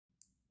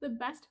The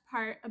best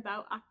part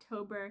about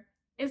October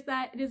is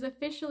that it is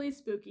officially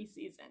spooky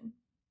season.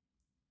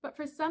 But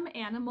for some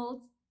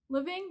animals,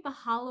 living the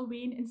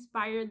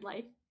Halloween-inspired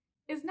life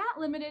is not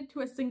limited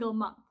to a single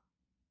month.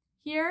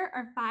 Here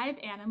are 5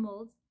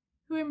 animals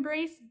who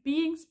embrace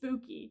being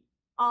spooky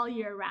all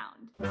year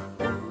round.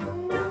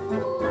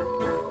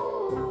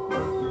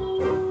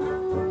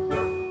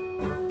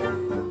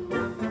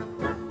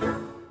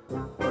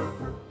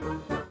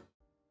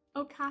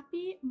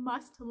 Okapi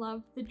must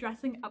love the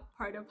dressing up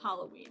part of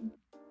Halloween,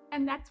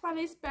 and that's why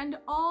they spend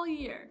all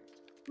year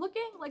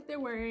looking like they're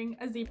wearing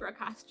a zebra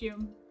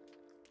costume.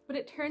 But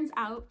it turns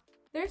out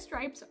their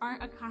stripes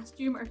aren't a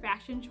costume or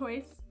fashion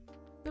choice.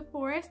 The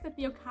forest that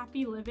the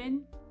Okapi live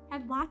in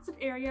had lots of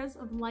areas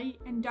of light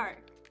and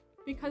dark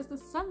because the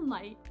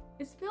sunlight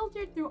is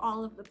filtered through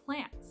all of the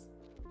plants.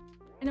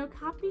 And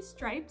Okapi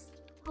stripes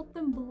help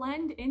them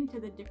blend into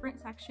the different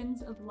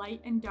sections of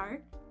light and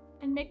dark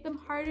and make them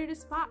harder to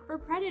spot for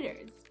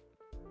predators.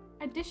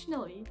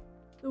 Additionally,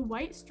 the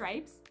white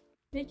stripes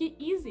make it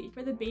easy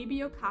for the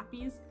baby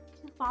Okapis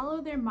to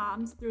follow their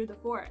moms through the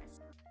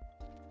forest.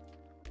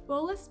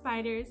 Bola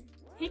spiders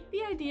take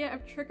the idea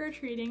of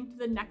trick-or-treating to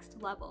the next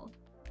level.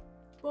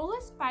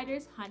 Bola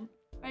spiders hunt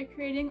by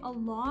creating a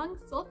long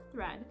silk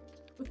thread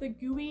with a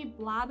gooey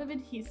blob of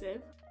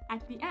adhesive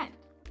at the end.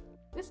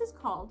 This is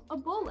called a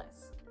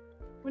bolus.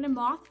 When a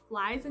moth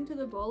flies into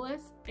the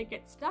bolus, it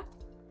gets stuck,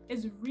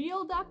 is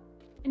reeled up,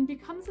 and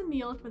becomes a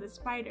meal for the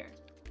spider.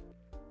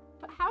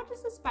 But how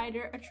does the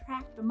spider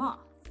attract the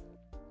moths?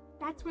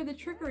 That's where the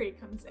trickery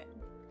comes in.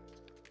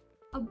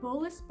 A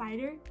Bola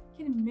spider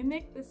can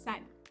mimic the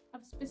scent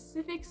of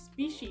specific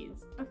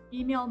species of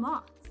female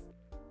moths.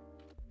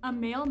 A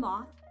male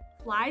moth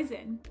flies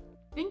in,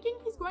 thinking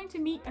he's going to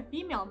meet a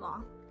female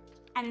moth,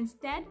 and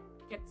instead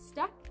gets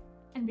stuck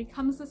and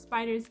becomes the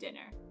spider's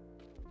dinner.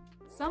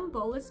 Some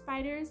Bola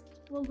spiders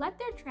will let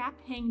their trap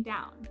hang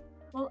down,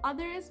 while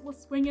others will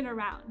swing it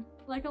around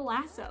like a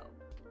lasso.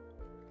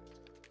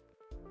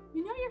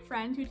 You know your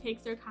friend who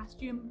takes their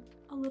costume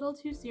a little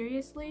too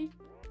seriously?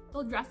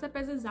 They'll dress up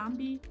as a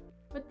zombie,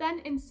 but then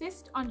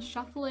insist on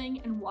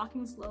shuffling and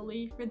walking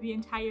slowly for the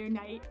entire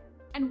night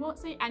and won't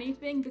say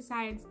anything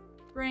besides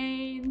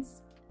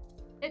brains.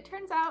 It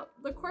turns out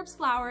the corpse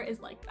flower is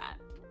like that,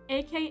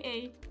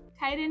 aka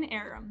Titan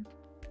arum.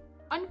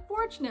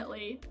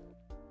 Unfortunately,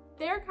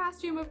 their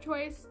costume of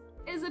choice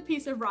is a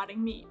piece of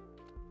rotting meat.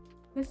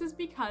 This is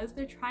because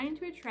they're trying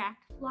to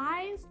attract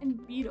flies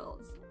and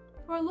beetles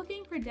who are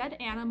looking for dead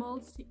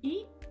animals to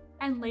eat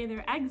and lay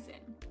their eggs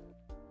in.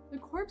 The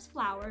corpse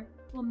flower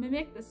will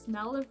mimic the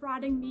smell of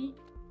rotting meat,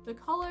 the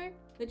color,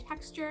 the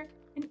texture,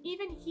 and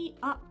even heat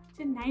up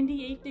to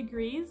 98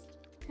 degrees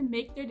to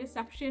make their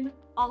deception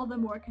all the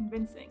more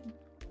convincing.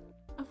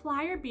 A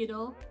fly or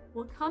beetle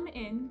will come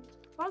in,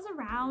 buzz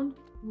around,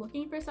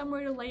 looking for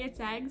somewhere to lay its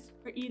eggs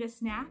or eat a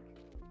snack,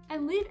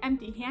 and leave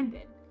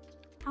empty-handed.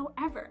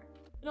 However,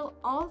 it'll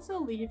also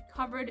leave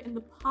covered in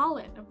the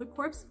pollen of the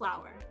corpse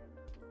flower.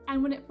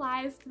 And when it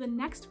flies to the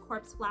next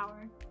corpse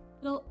flower,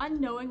 it'll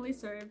unknowingly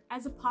serve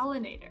as a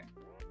pollinator.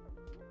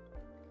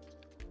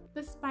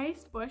 The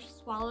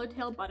Spicebush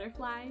Swallowtail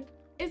butterfly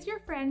is your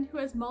friend who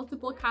has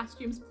multiple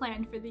costumes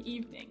planned for the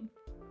evening.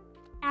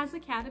 As a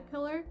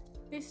caterpillar,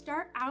 they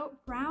start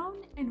out brown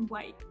and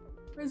white,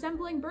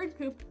 resembling bird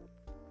poop.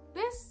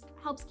 This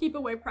helps keep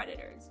away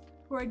predators,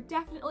 who are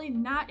definitely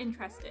not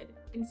interested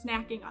in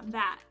snacking on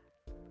that.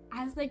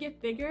 As they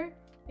get bigger,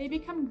 they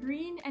become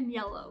green and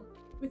yellow,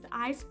 with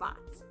eye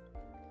spots.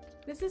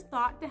 This is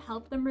thought to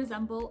help them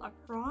resemble a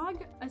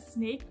frog, a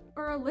snake,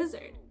 or a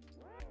lizard.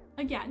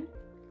 Again,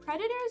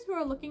 predators who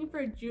are looking for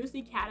a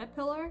juicy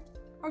caterpillar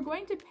are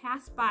going to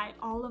pass by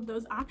all of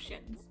those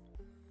options.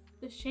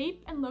 The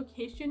shape and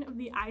location of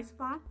the eye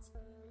spots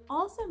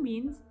also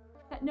means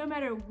that no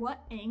matter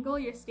what angle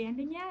you're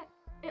standing at,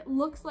 it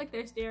looks like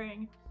they're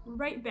staring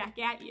right back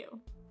at you.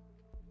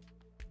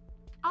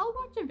 I'll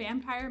watch a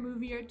vampire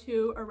movie or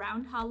two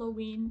around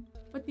Halloween,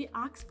 but the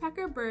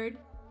Oxpecker bird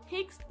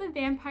takes the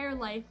vampire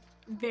life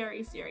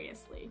very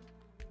seriously.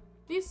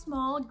 These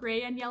small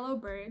gray and yellow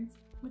birds,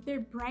 with their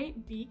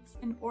bright beaks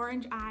and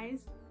orange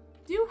eyes,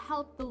 do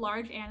help the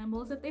large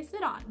animals that they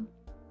sit on.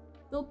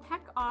 They'll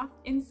peck off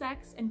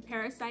insects and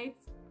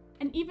parasites,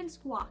 and even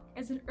squawk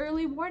as an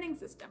early warning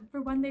system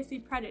for when they see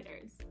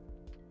predators.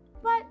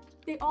 But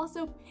they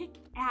also pick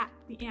at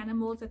the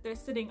animals that they're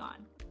sitting on,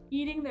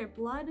 eating their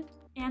blood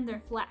and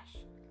their flesh.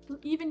 They'll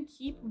even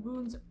keep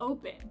wounds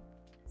open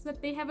so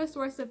that they have a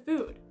source of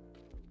food.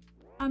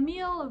 A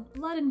meal of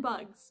blood and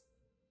bugs.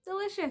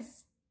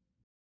 Delicious!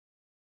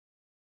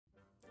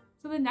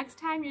 So the next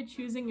time you're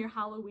choosing your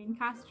Halloween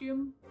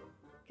costume,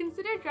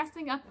 consider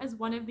dressing up as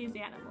one of these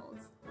animals,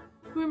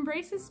 who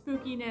embraces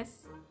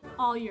spookiness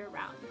all year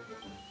round.